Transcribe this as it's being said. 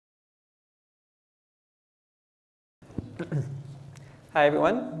Hi,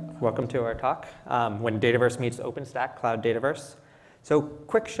 everyone. Welcome to our talk, When Dataverse Meets OpenStack Cloud Dataverse. So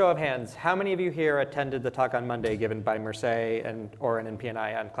quick show of hands, how many of you here attended the talk on Monday given by Merce and Oren and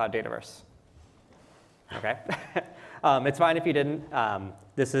PNI on Cloud Dataverse? OK. It's fine if you didn't.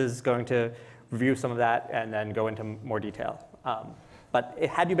 This is going to review some of that and then go into more detail. But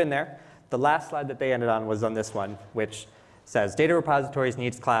had you been there, the last slide that they ended on was on this one, which says data repositories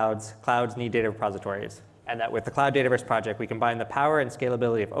needs clouds, clouds need data repositories. And that with the Cloud Dataverse project, we combine the power and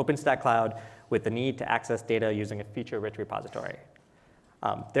scalability of OpenStack Cloud with the need to access data using a feature-rich repository.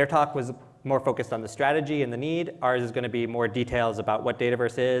 Their talk was more focused on the strategy and the need. Ours is going to be more details about what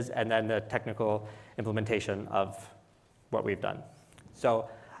Dataverse is and then the technical implementation of what we've done. So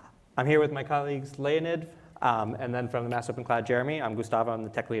I'm here with my colleagues Leonid, and then from the Mass Open Cloud, Jeremy. I'm Gustavo. I'm the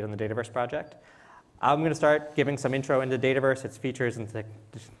tech lead on the Dataverse project. I'm going to start giving some intro into Dataverse, its features, and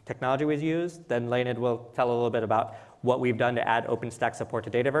technology we use. Then Leonid will tell a little bit about what we've done to add OpenStack support to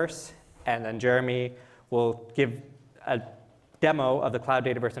Dataverse. And then Jeremy will give a demo of the Cloud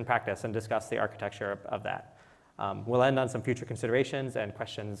Dataverse in practice and discuss the architecture of that. We'll end on some future considerations and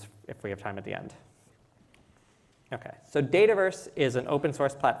questions if we have time at the end. OK, so Dataverse is an open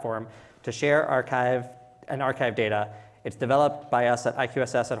source platform to share and archive data. It's developed by us at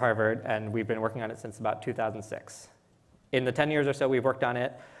IQSS at Harvard, and we've been working on it since about 2006. In the 10 years or so we've worked on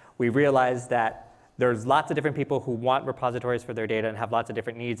it, we realized that there's lots of different people who want repositories for their data and have lots of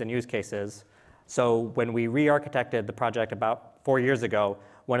different needs and use cases. So when we re-architected the project about 4 years ago,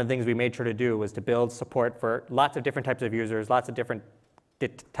 one of the things we made sure to do was to build support for lots of different types of users, lots of different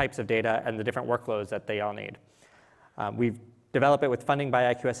types of data, and the different workflows that they all need. We've developed it with funding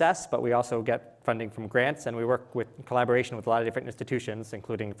by IQSS, but we also get funding from grants, and we work in collaboration with a lot of different institutions,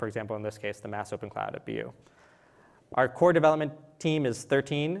 including, for example, in this case, the Mass Open Cloud at BU. Our core development team is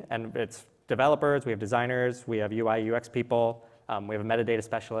 13, and it's developers, we have designers, we have UI, UX people, we have a metadata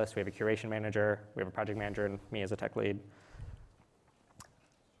specialist, we have a curation manager, we have a project manager, and me as a tech lead.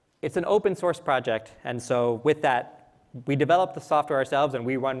 It's an open source project, and so with that, we developed the software ourselves, and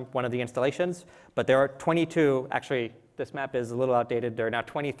we run one of the installations, but there are 22, actually, this map is a little outdated. There are now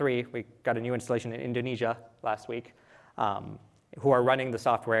 23. We got a new installation in Indonesia last week who are running the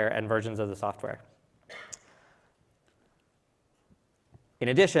software and versions of the software. In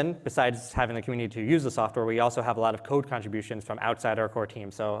addition, besides having the community to use the software, we also have a lot of code contributions from outside our core team.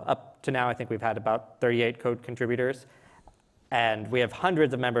 So up to now, I think we've had about 38 code contributors. And we have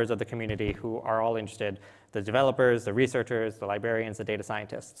hundreds of members of the community who are all interested, the developers, the researchers, the librarians, the data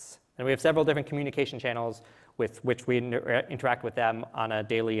scientists. And we have several different communication channels with which we interact with them on a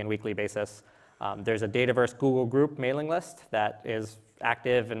daily and weekly basis. There's a Dataverse Google group mailing list that is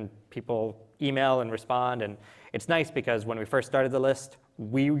active, and people email and respond. And it's nice because when we first started the list,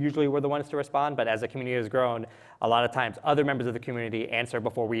 we usually were the ones to respond. But as the community has grown, a lot of times other members of the community answer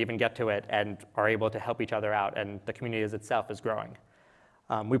before we even get to it and are able to help each other out. And the community as itself is growing.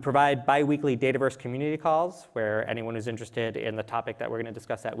 We provide bi-weekly Dataverse community calls where anyone who's interested in the topic that we're going to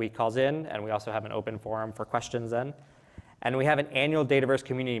discuss that week calls in. And we also have an open forum for questions then. And we have an annual Dataverse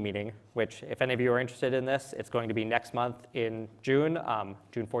community meeting, which if any of you are interested in this, it's going to be next month in June,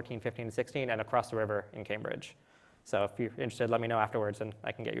 June 14, 15, and 16, and across the river in Cambridge. So if you're interested, let me know afterwards, and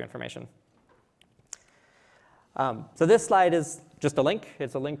I can get you information. So this slide is just a link.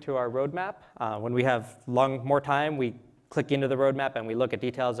 It's a link to our roadmap. When we have more time, we click into the roadmap and we look at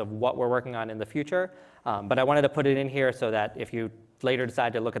details of what we're working on in the future. But I wanted to put it in here so that if you later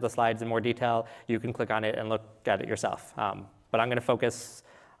decide to look at the slides in more detail, you can click on it and look at it yourself. But I'm going to focus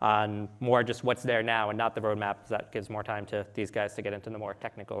on more just what's there now and not the roadmap. That gives more time to these guys to get into the more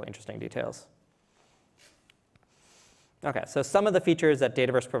technical, interesting details. OK, so some of the features that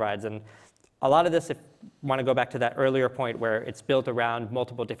Dataverse provides. And a lot of this, if you want to go back to that earlier point where it's built around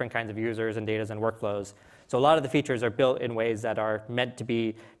multiple different kinds of users and data and workflows. So a lot of the features are built in ways that are meant to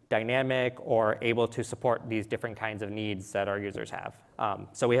be dynamic or able to support these different kinds of needs that our users have.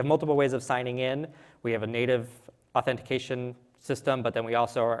 So we have multiple ways of signing in. We have a native authentication system, but then we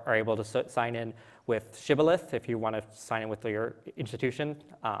also are able to sign in with Shibboleth if you want to sign in with your institution.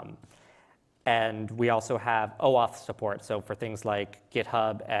 And we also have OAuth support. So for things like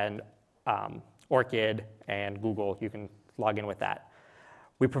GitHub and Orchid and Google, you can log in with that.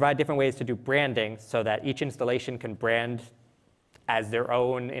 We provide different ways to do branding so that each installation can brand as their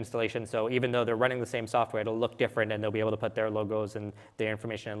own installation. So even though they're running the same software, it'll look different, and they'll be able to put their logos and their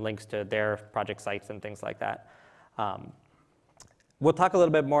information and links to their project sites and things like that. We'll talk a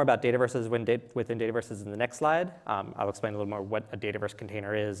little bit more about Dataverses within Dataverses in the next slide. I'll explain a little more what a Dataverse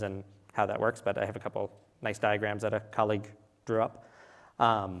container is and how that works, but I have a couple nice diagrams that a colleague drew up.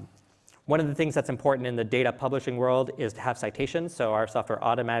 One of the things that's important in the data publishing world is to have citations. So our software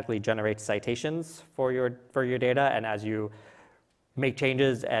automatically generates citations for your data. And as you make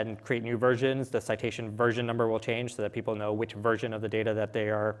changes and create new versions, the citation version number will change so that people know which version of the data that they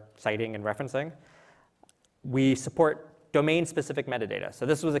are citing and referencing. We support domain-specific metadata. So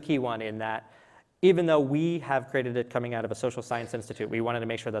this was a key one in that even though we have created it coming out of a social science institute, we wanted to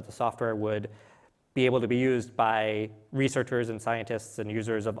make sure that the software would be able to be used by researchers and scientists and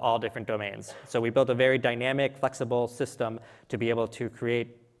users of all different domains. So we built a very dynamic, flexible system to be able to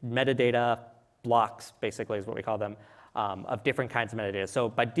create metadata blocks, basically is what we call them, of different kinds of metadata. So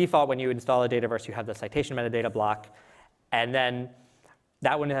by default, when you install a Dataverse, you have the citation metadata block. And then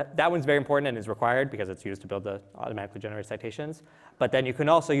that one's very important and is required because it's used to build the automatically generated citations. But then you can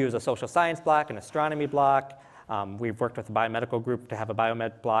also use a social science block, an astronomy block. We've worked with the biomedical group to have a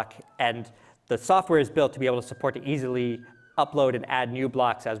biomed block. And the software is built to be able to support to easily upload and add new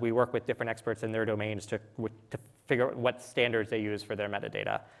blocks as we work with different experts in their domains to figure out what standards they use for their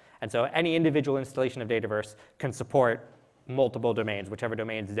metadata. And so any individual installation of Dataverse can support multiple domains, whichever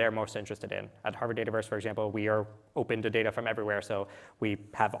domains they're most interested in. At Harvard Dataverse, for example, we are open to data from everywhere, so we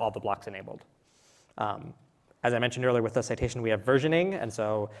have all the blocks enabled. As I mentioned earlier with the citation, we have versioning, and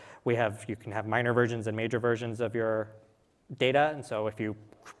so you can have minor versions and major versions of your data. And so if you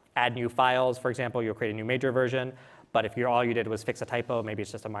add new files, for example, you'll create a new major version. But if all you did was fix a typo, maybe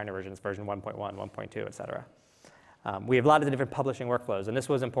it's just a minor version, it's version 1.1, 1.2, et cetera. We have a lot of the different publishing workflows, and this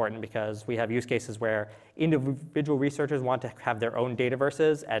was important because we have use cases where individual researchers want to have their own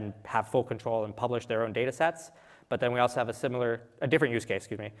dataverses and have full control and publish their own data sets. But then we also have a different use case,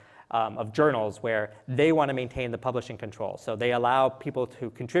 of journals where they want to maintain the publishing control. So they allow people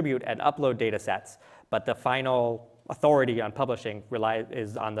to contribute and upload data sets, but the final authority on publishing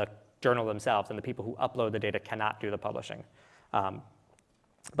is on the journal themselves, and the people who upload the data cannot do the publishing.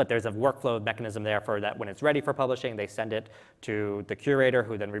 But there's a workflow mechanism there for that when it's ready for publishing, they send it to the curator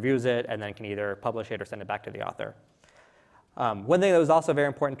who then reviews it and then can either publish it or send it back to the author. One thing that was also very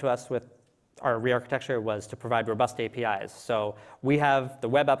important to us with our re-architecture was to provide robust APIs. So we have the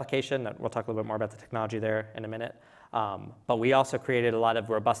web application, that we'll talk a little bit more about the technology there in a minute, but we also created a lot of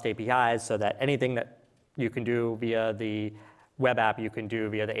robust APIs so that anything that you can do via the web app, you can do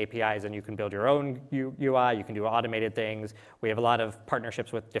via the APIs, and you can build your own UI, you can do automated things. We have a lot of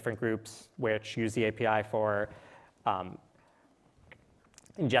partnerships with different groups which use the API for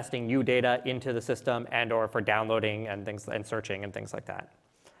ingesting new data into the system and or for downloading and things and searching and things like that.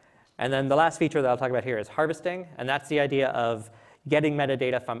 And then the last feature that I'll talk about here is harvesting, and that's the idea of getting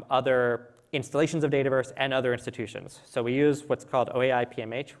metadata from other installations of Dataverse and other institutions. So we use what's called OAI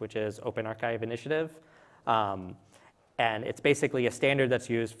PMH, which is Open Archive Initiative. And it's basically a standard that's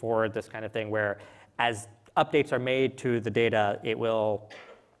used for this kind of thing where as updates are made to the data, it will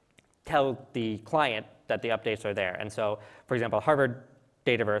tell the client that the updates are there. And so, for example, Harvard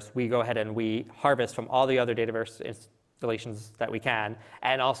Dataverse, we go ahead and we harvest from all the other Dataverse installations that we can,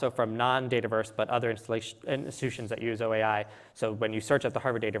 and also from non-Dataverse, but other institutions that use OAI. So when you search at the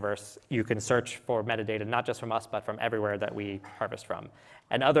Harvard Dataverse, you can search for metadata, not just from us, but from everywhere that we harvest from.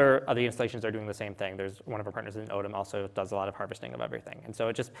 And other of the installations are doing the same thing. There's one of our partners in Odom also does a lot of harvesting of everything. And so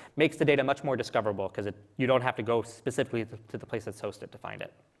it just makes the data much more discoverable because you don't have to go specifically to the place that's hosted to find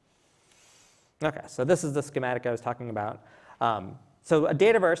it. Okay, so this is the schematic I was talking about. So a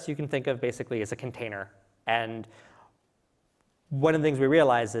Dataverse you can think of basically as a container. And one of the things we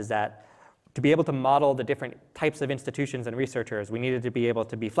realized is that to be able to model the different types of institutions and researchers, we needed to be able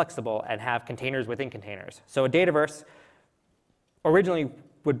to be flexible and have containers within containers. So a Dataverse originally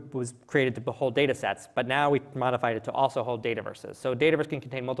was created to hold data sets, but now we modified it to also hold dataverses. So Dataverse can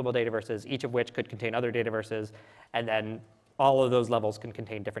contain multiple dataverses, each of which could contain other dataverses, and then all of those levels can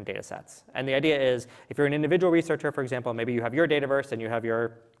contain different data sets. And the idea is, if you're an individual researcher, for example, maybe you have your Dataverse and you have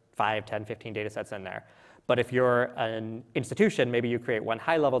your 5, 10, 15 data sets in there. But if you're an institution, maybe you create one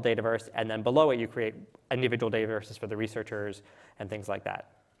high-level Dataverse, and then below it you create individual Dataverses for the researchers and things like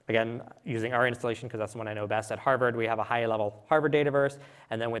that. Again, using our installation, because that's the one I know best, at Harvard, we have a high-level Harvard Dataverse,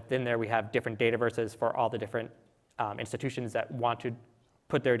 and then within there we have different Dataverses for all the different institutions that want to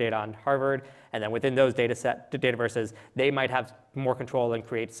put their data on Harvard, and then within those Dataverses, they might have more control and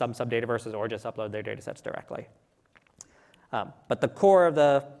create some sub-Dataverses or just upload their data sets directly. But the core of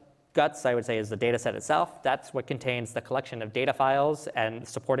the guts, I would say, is the data set itself. That's what contains the collection of data files and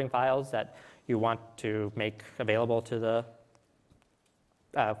supporting files that you want to make available to the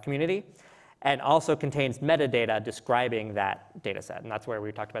community, and also contains metadata describing that data set. And that's where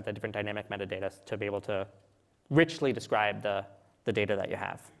we talked about the different dynamic metadata to be able to richly describe the data that you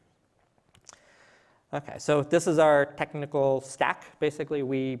have. Okay, so this is our technical stack.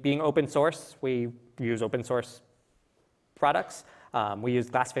 Basically, being open source, we use open source products. We use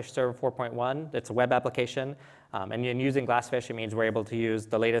Glassfish Server 4.1. It's a web application. And in using Glassfish, it means we're able to use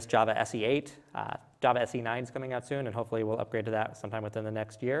the latest Java SE8. Java SE9 is coming out soon, and hopefully we'll upgrade to that sometime within the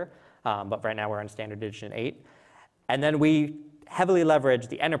next year. But right now we're on standard edition 8. And then we heavily leverage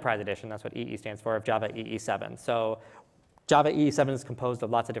the enterprise edition, that's what EE stands for, of Java EE7. So Java EE7 is composed of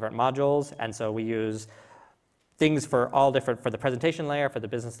lots of different modules, and so we use things for all different, for the presentation layer, for the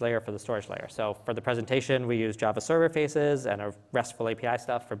business layer, for the storage layer. So for the presentation, we use Java server faces and a RESTful API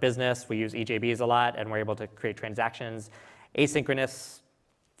stuff. For business, we use EJBs a lot, and we're able to create transactions. Asynchronous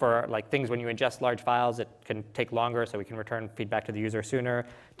for like things when you ingest large files, it can take longer, so we can return feedback to the user sooner.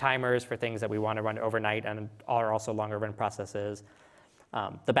 Timers for things that we want to run overnight and are also longer run processes.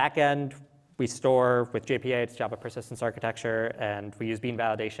 The back end, we store with JPA, it's Java persistence architecture, and we use bean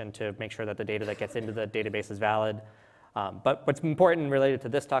validation to make sure that the data that gets into the database is valid. But what's important related to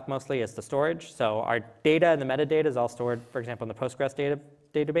this talk mostly is the storage. So our data and the metadata is all stored, for example, in the Postgres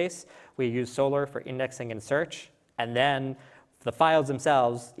database. We use Solr for indexing and search, and then the files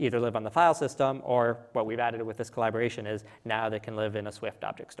themselves either live on the file system, or what we've added with this collaboration is now they can live in a Swift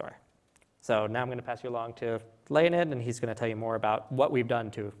object store. So now I'm going to pass you along to Leonid, and he's going to tell you more about what we've done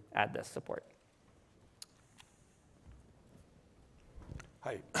to add this support.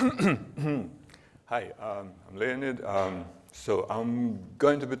 Hi. Hi, I'm Leonid. So I'm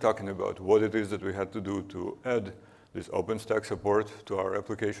going to be talking about what it is that we had to do to add this OpenStack support to our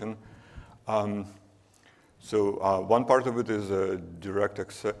application. One part of it is direct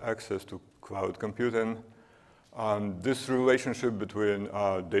access to cloud computing. This relationship between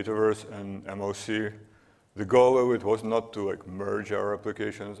Dataverse and MOC, the goal of it was not to like merge our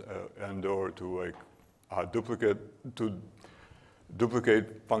applications and/or to like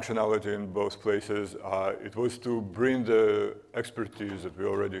duplicate functionality in both places. It was to bring the expertise that we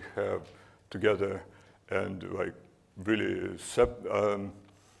already have together and like really so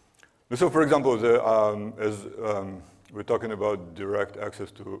for example, as we're talking about direct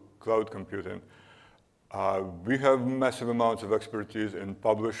access to cloud computing, we have massive amounts of expertise in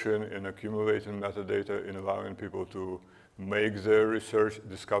publishing, in accumulating metadata, in allowing people to make their research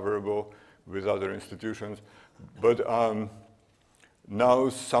discoverable with other institutions. But now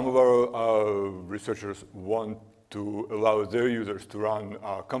some of our researchers want to allow their users to run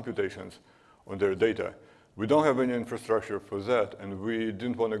computations on their data. We don't have any infrastructure for that, and we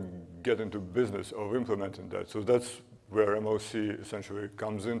didn't want to get into business of implementing that. So that's where MOC essentially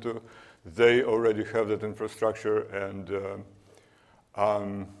comes into. They already have that infrastructure, and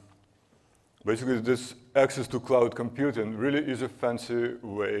basically this access to cloud computing really is a fancy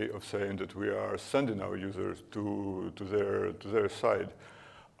way of saying that we are sending our users to their side.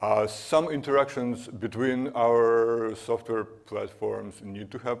 Some interactions between our software platforms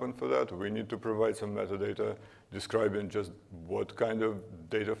need to happen for that. We need to provide some metadata describing just what kind of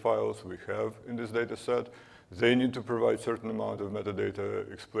data files we have in this data set. They need to provide a certain amount of metadata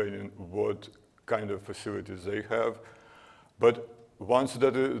explaining what kind of facilities they have. But once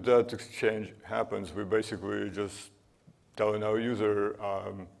that exchange happens, we basically just telling our user,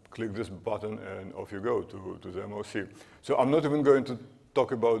 click this button and off you go to the MOC. So I'm not even going to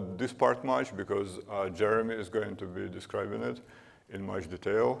talk about this part much because Jeremy is going to be describing it in much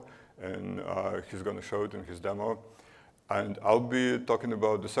detail, and he's going to show it in his demo. And I'll be talking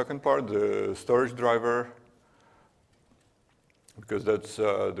about the second part, the storage driver, because that's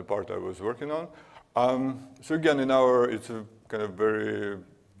the part I was working on. So again, it's a kind of very,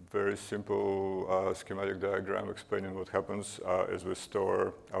 very simple schematic diagram explaining what happens as we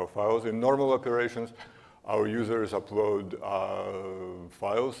store our files. In normal operations, our users upload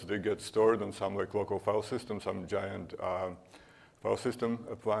files. They get stored on some like local file system, some giant file system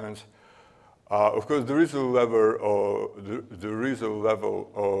appliance. Of course, there is a level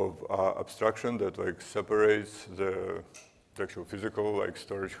of abstraction that like separates the actual physical like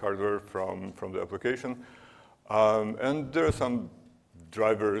storage hardware from the application. And there are some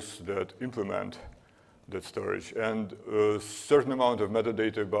drivers that implement that storage. And a certain amount of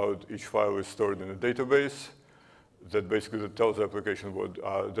metadata about each file is stored in a database that basically tells the application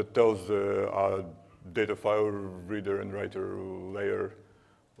that tells the data file reader and writer layer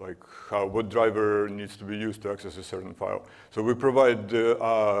like what driver needs to be used to access a certain file. So we provide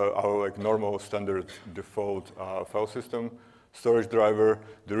our like normal standard default file system storage driver.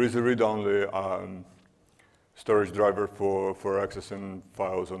 There is a read-only storage driver for accessing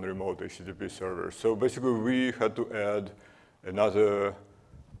files on remote HTTP servers. So basically, we had to add another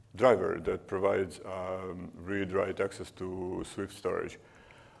driver that provides read-write access to Swift storage.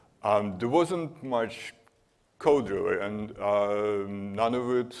 There wasn't much code really, and none of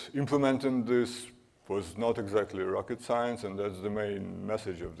it implementing this was not exactly rocket science, and that's the main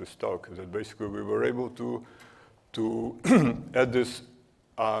message of this talk, that basically we were able to add this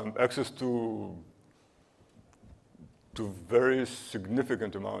access to very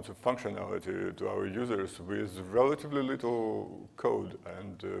significant amounts of functionality to our users with relatively little code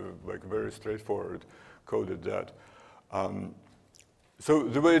and like very straightforward code at that. So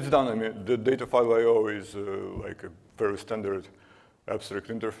the way it's done, I mean, the data file I/O is like a very standard abstract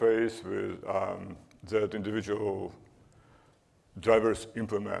interface with that individual drivers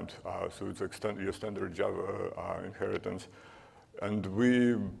implement. So it's like your standard Java inheritance. And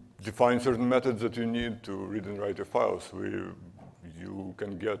we define certain methods that you need to read and write your files. You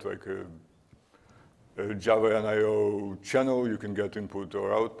can get like a Java NIO channel, you can get input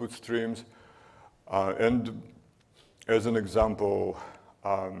or output streams. And as an example,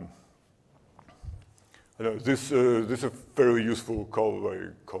 this is a very useful call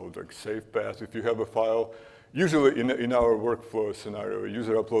called like save path. If you have a file, usually in our workflow scenario, a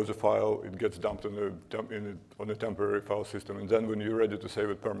user uploads a file, it gets dumped on a temporary file system, and then when you're ready to save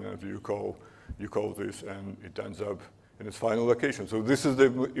it permanently, you call this, and it ends up in its final location. So this is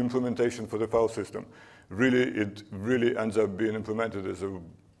the implementation for the file system. Really, it really ends up being implemented as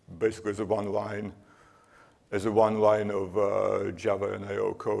basically as a one line of Java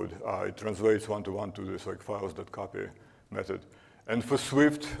NIO code. It translates one-to-one to this like files.copy method. And for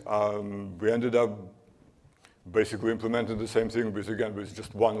Swift, we ended up basically implementing the same thing with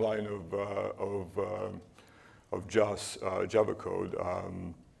just one line of Java code,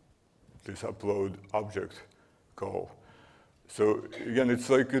 this upload object call. So again,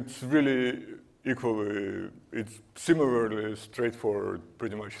 it's really it's similarly straightforward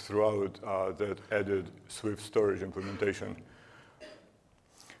pretty much throughout that added Swift storage implementation.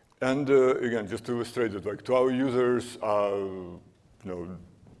 And again, just to illustrate it, like to our users, going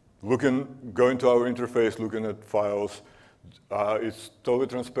to our interface, looking at files, it's totally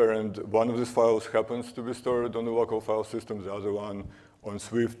transparent. One of these files happens to be stored on the local file system, the other one on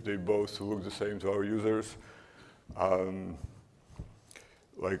Swift. They both look the same to our users.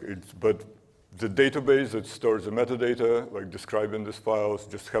 But the database that stores the metadata, like describing these files,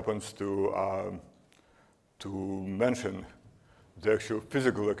 just happens to mention the actual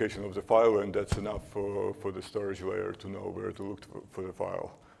physical location of the file, and that's enough for the storage layer to know where to look for the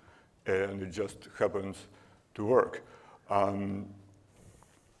file. And it just happens to work.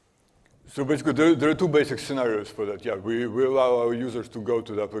 So basically, there are two basic scenarios for that. Yeah, we allow our users to go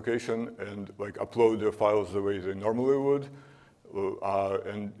to the application and like upload their files the way they normally would,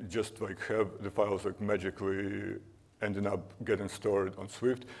 and just like have the files like magically ending up getting stored on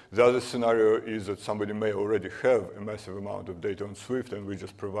Swift. The other scenario is that somebody may already have a massive amount of data on Swift, and we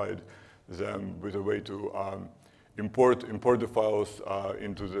just provide them with a way to import the files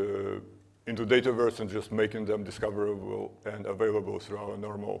into Dataverse and just making them discoverable and available through our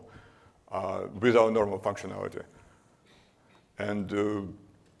normal, with our normal functionality. And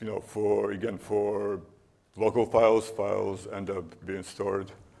for local files end up being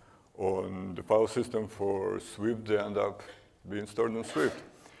stored on the file system. For Swift, they end up being stored on Swift.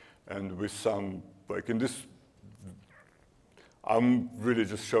 And with some, like in this, I'm really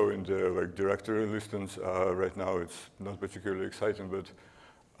just showing the directory listings right now. It's not particularly exciting, but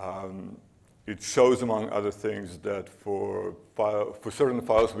it shows, among other things, that for certain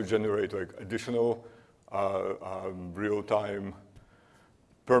files, we generate like additional real-time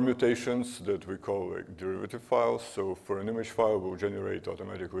permutations that we call like derivative files. So for an image file, we'll generate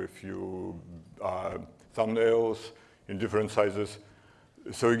automatically a few thumbnails in different sizes.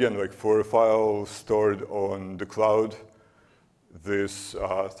 So again, like for a file stored on the cloud, these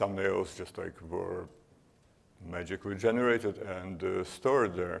thumbnails just like were magically generated and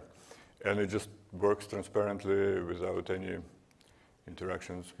stored there. And it just works transparently without any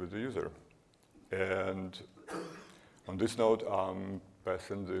interactions with the user. And on this note, I'm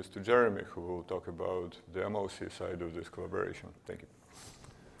passing this to Jeremy, who will talk about the MOC side of this collaboration. Thank you.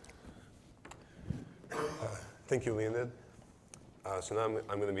 Thank you, Leonid. So now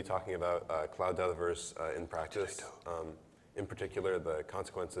I'm going to be talking about Cloud Dataverse in practice. In particular, the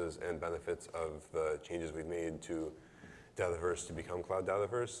consequences and benefits of the changes we've made to Dataverse to become Cloud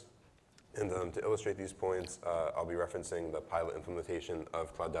Dataverse. And to illustrate these points, I'll be referencing the pilot implementation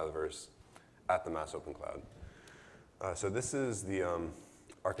of Cloud Dataverse at the Mass Open Cloud. So this is the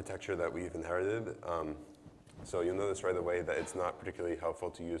architecture that we've inherited. So you'll notice right away that it's not particularly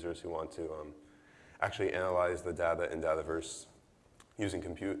helpful to users who want to actually analyze the data in Dataverse using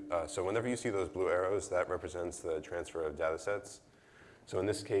compute. So whenever you see those blue arrows, that represents the transfer of data sets. So in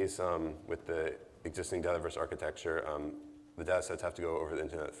this case, with the existing Dataverse architecture, the datasets have to go over the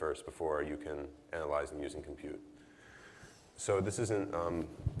internet first before you can analyze them using compute. So this isn't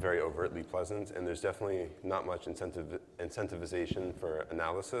very overtly pleasant, and there's definitely not much incentivization for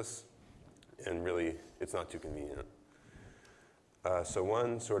analysis, and really, it's not too convenient. So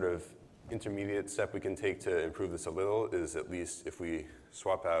one sort of intermediate step we can take to improve this a little is at least if we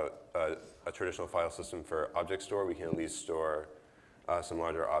swap out a traditional file system for object store, we can at least store some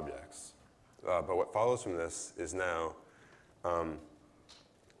larger objects. But what follows from this is now,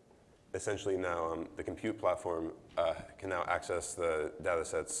 essentially now the compute platform can now access the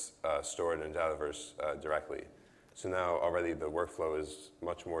datasets stored in Dataverse directly. So now already the workflow is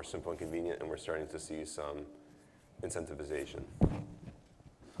much more simple and convenient, and we're starting to see some incentivization.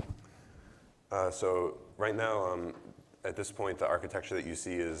 So right now, at this point, the architecture that you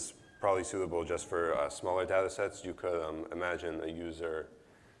see is probably suitable just for smaller data sets. You could imagine a user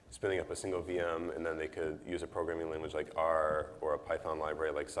spinning up a single VM, and then they could use a programming language like R or a Python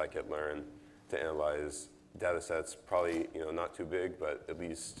library like scikit-learn to analyze data sets. Probably not too big, but at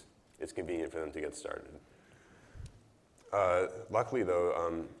least it's convenient for them to get started. Luckily,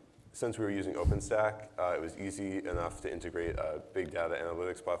 though, since we were using OpenStack, it was easy enough to integrate a big data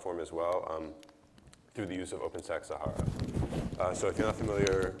analytics platform as well through the use of OpenStack Sahara. So if you're not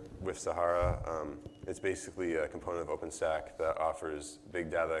familiar with Sahara, it's basically a component of OpenStack that offers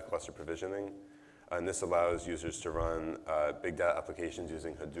big data cluster provisioning. And this allows users to run big data applications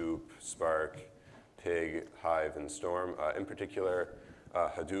using Hadoop, Spark, Pig, Hive, and Storm. In particular,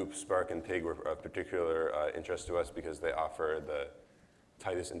 Hadoop, Spark, and Pig were of particular interest to us because they offer the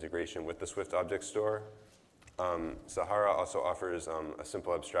tightest integration with the Swift object store. Sahara also offers a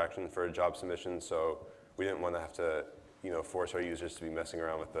simple abstraction for job submission, so we didn't want to have to force our users to be messing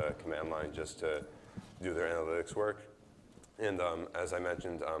around with the command line just to do their analytics work. And as I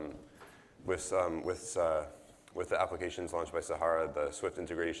mentioned, with the applications launched by Sahara, the Swift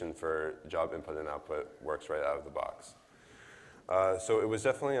integration for job input and output works right out of the box. So it was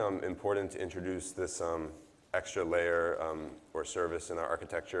definitely important to introduce this extra layer or service in our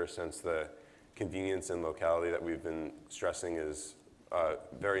architecture, since the convenience and locality that we've been stressing is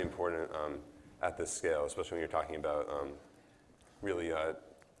very important at this scale, especially when you're talking about really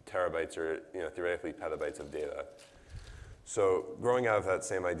terabytes or theoretically petabytes of data. So growing out of that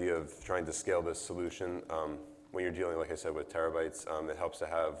same idea of trying to scale this solution, when you're dealing, like I said, with terabytes, it helps to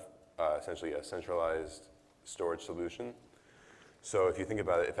have essentially a centralized storage solution. So if you think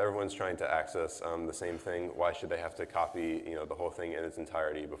about it, if everyone's trying to access the same thing, why should they have to copy the whole thing in its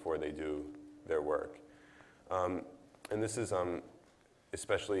entirety before they do their work? And this is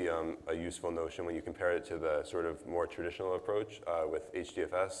especially a useful notion when you compare it to the sort of more traditional approach with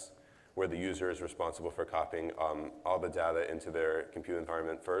HDFS, where the user is responsible for copying all the data into their compute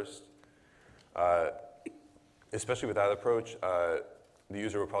environment first. Especially with that approach, the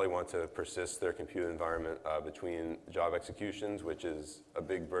user will probably want to persist their compute environment between job executions, which is a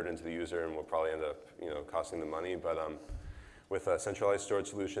big burden to the user and will probably end up costing them money. But with a centralized storage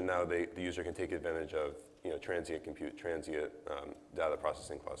solution, now the user can take advantage of transient compute, transient data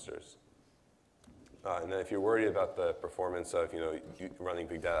processing clusters. And then if you're worried about the performance of running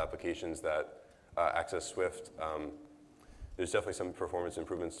big data applications that access Swift, there's definitely some performance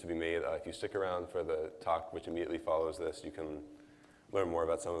improvements to be made. If you stick around for the talk which immediately follows this, you can learn more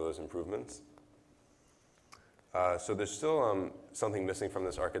about some of those improvements. So there's still something missing from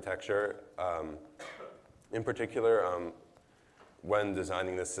this architecture. In particular, when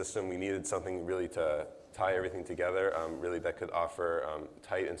designing this system, we needed something really to tie everything together, really that could offer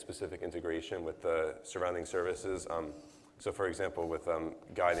tight and specific integration with the surrounding services. So for example, with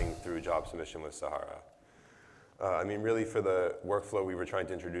guiding through job submission with Sahara. I mean, really for the workflow we were trying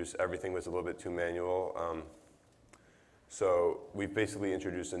to introduce, everything was a little bit too manual. So we've basically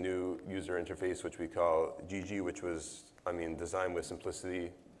introduced a new user interface, which we call GG, which was, designed with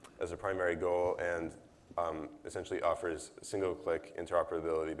simplicity as a primary goal, and essentially offers single-click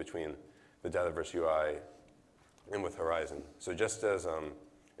interoperability between the Dataverse UI and with Horizon. So just as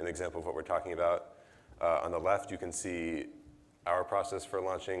an example of what we're talking about, on the left you can see our process for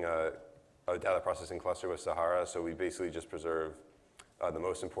launching a data processing cluster with Sahara. So we basically just preserve the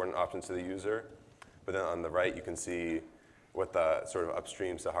most important options to the user. But then on the right you can see what the sort of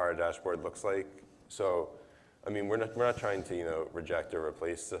upstream Sahara dashboard looks like. So, we're not trying to reject or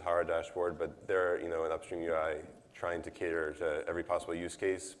replace the Sahara dashboard, but they're an upstream UI trying to cater to every possible use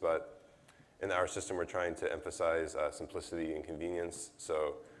case. But in our system, we're trying to emphasize simplicity and convenience.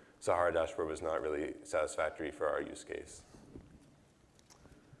 So Sahara dashboard was not really satisfactory for our use case.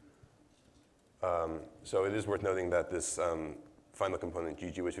 So it is worth noting that this final component,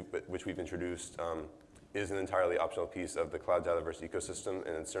 GG, which we've introduced, is an entirely optional piece of the Cloud Dataverse ecosystem,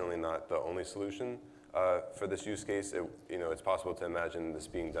 and it's certainly not the only solution for this use case. It's possible to imagine this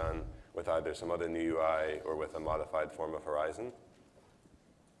being done with either some other new UI or with a modified form of Horizon.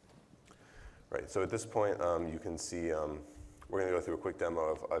 Right, so at this point, you can see we're going to go through a quick demo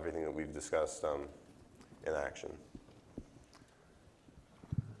of everything that we've discussed in action.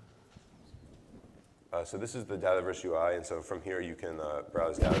 So this is the Dataverse UI, and so from here you can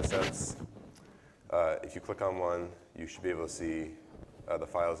browse datasets. If you click on one, you should be able to see the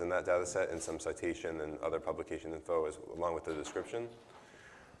files in that dataset and some citation and other publication info along with the description.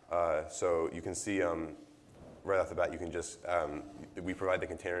 So you can see right off the bat, you can just, we provide the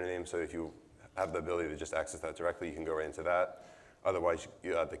container name, so if you have the ability to just access that directly, you can go right into that. Otherwise,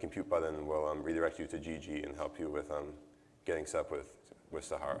 the compute button will redirect you to GG and help you with getting set up with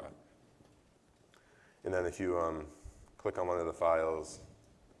Sahara. And then if you click on one of the files,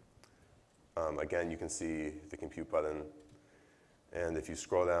 again, you can see the compute button. And if you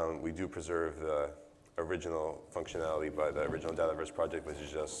scroll down, we do preserve the original functionality by the original Dataverse project, which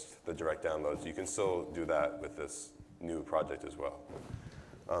is just the direct download. So you can still do that with this new project as well.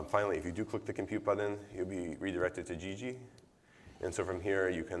 Finally, if you do click the compute button, you'll be redirected to GG. And so from here,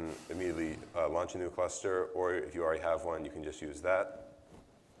 you can immediately launch a new cluster, or if you already have one, you can just use that.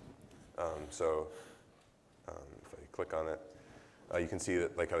 If I click on it, you can see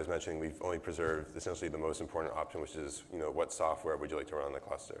that, like I was mentioning, we've only preserved essentially the most important option, which is what software would you like to run on the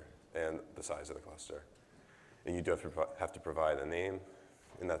cluster and the size of the cluster. And you do have to provide a name,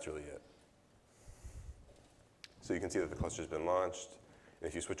 and that's really it. So you can see that the cluster's been launched. And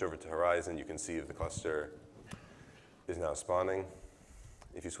if you switch over to Horizon, you can see if the cluster is now spawning.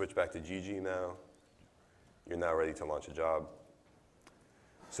 If you switch back to GG now, you're now ready to launch a job.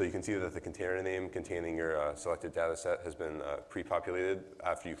 So you can see that the container name containing your selected data set has been pre-populated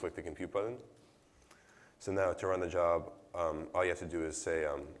after you click the compute button. So now to run the job, all you have to do is say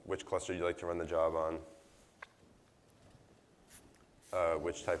which cluster you'd like to run the job on,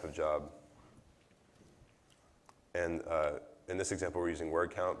 which type of job. And in this example, we're using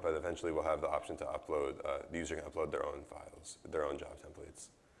word count, but eventually we'll have the option to upload, the user can upload their own files, their own job templates.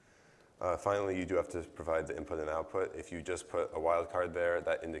 Finally, you do have to provide the input and output. If you just put a wildcard there,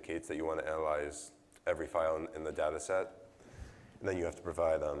 that indicates that you want to analyze every file in the data set. And then you have to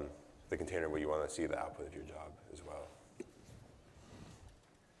provide the container where you want to see the output of your job as well.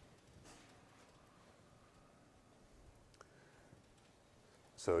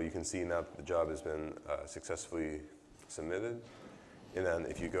 So you can see now that the job has been successfully submitted. And then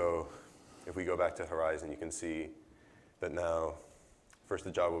if we go back to Horizon, you can see that now, first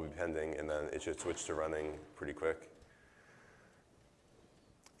the job will be pending, and then it should switch to running pretty quick.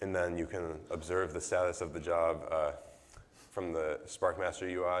 And then you can observe the status of the job from the Spark Master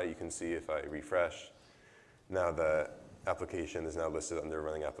UI. You can see if I refresh, now the application is now listed under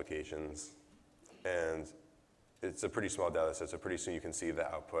running applications. And it's a pretty small data set, so pretty soon you can see the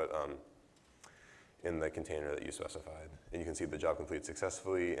output in the container that you specified. And you can see the job completed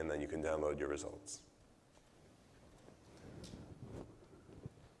successfully, and then you can download your results.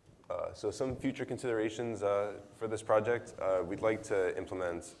 So some future considerations for this project, we'd like to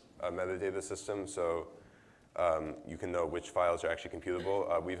implement a metadata system so you can know which files are actually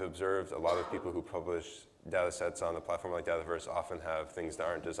computable. We've observed a lot of people who publish data sets on a platform like Dataverse often have things that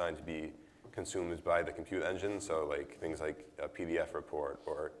aren't designed to be consumed by the compute engine, so like things like a PDF report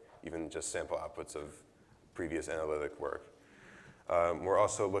or even just sample outputs of previous analytic work. We're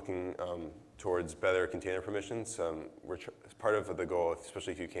also looking towards better container permissions. Part of the goal,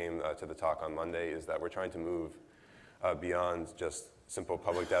 especially if you came to the talk on Monday, is that we're trying to move beyond just simple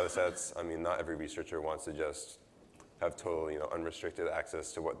public data sets. I mean, not every researcher wants to just have total, unrestricted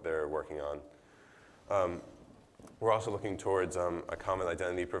access to what they're working on. We're also looking towards a common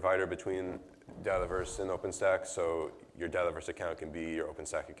identity provider between Dataverse and OpenStack, so your Dataverse account can be your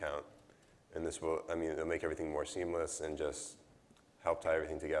OpenStack account. And this will, it'll make everything more seamless and just help tie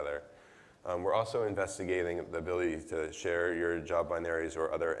everything together. We're also investigating the ability to share your job binaries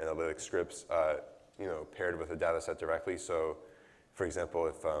or other analytic scripts, paired with a data set directly. So, for example,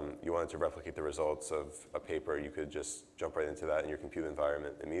 if you wanted to replicate the results of a paper, you could just jump right into that in your compute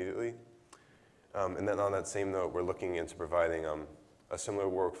environment immediately. And then on that same note, we're looking into providing a similar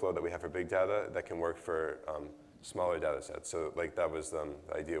workflow that we have for big data that can work for smaller data sets. So like that was the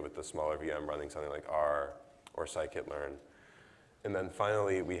idea with the smaller VM running something like R or scikit-learn. And then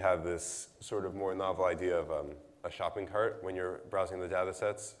finally, we have this sort of more novel idea of a shopping cart when you're browsing the data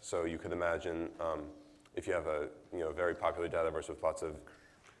sets. So you could imagine if you have a very popular Dataverse with lots of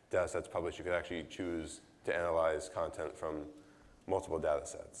data sets published, you could actually choose to analyze content from multiple data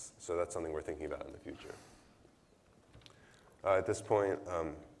sets. So that's something we're thinking about in the future. At this point,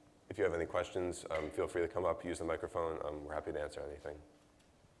 if you have any questions, feel free to come up, use the microphone. We're happy to answer anything.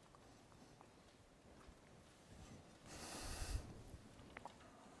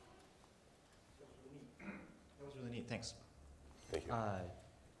 That was really neat, thanks. Thank you.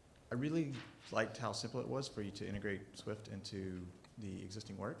 I really liked how simple it was for you to integrate Swift into the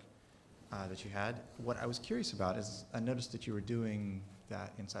existing work that you had. What I was curious about is I noticed that you were doing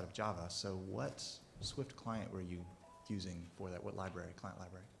that inside of Java. So what Swift client were you using for that? What library, client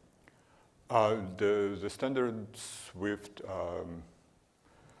library? The standard Swift,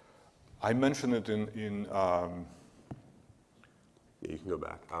 I mentioned it in Yeah, you can go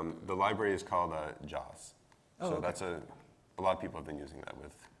back. The library is called JAWS. Oh, so okay. that's a lot of people have been using that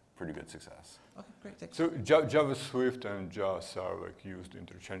with pretty good success. Okay, great, thanks. So JavaScript and JAWS are like used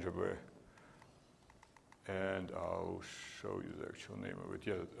interchangeably. And I'll show you the actual name of it.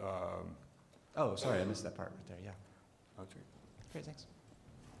 Yeah. Oh, sorry, I missed that part right there, yeah. Okay. Great, thanks.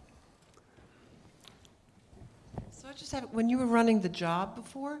 So I just have, when you were running the job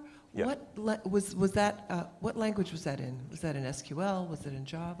before, Yeah. what language was that in? Was that in SQL? Was it in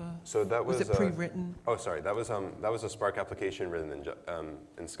Java? So that was, Was it pre-written? Oh, sorry. That was a Spark application written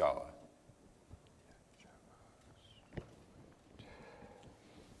in Scala.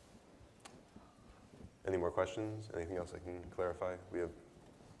 Any more questions? Anything else I can clarify? We have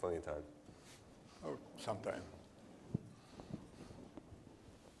plenty of time. Oh, sometime.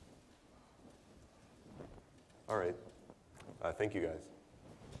 All right. Thank you, guys.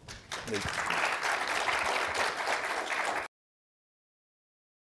 Thank you.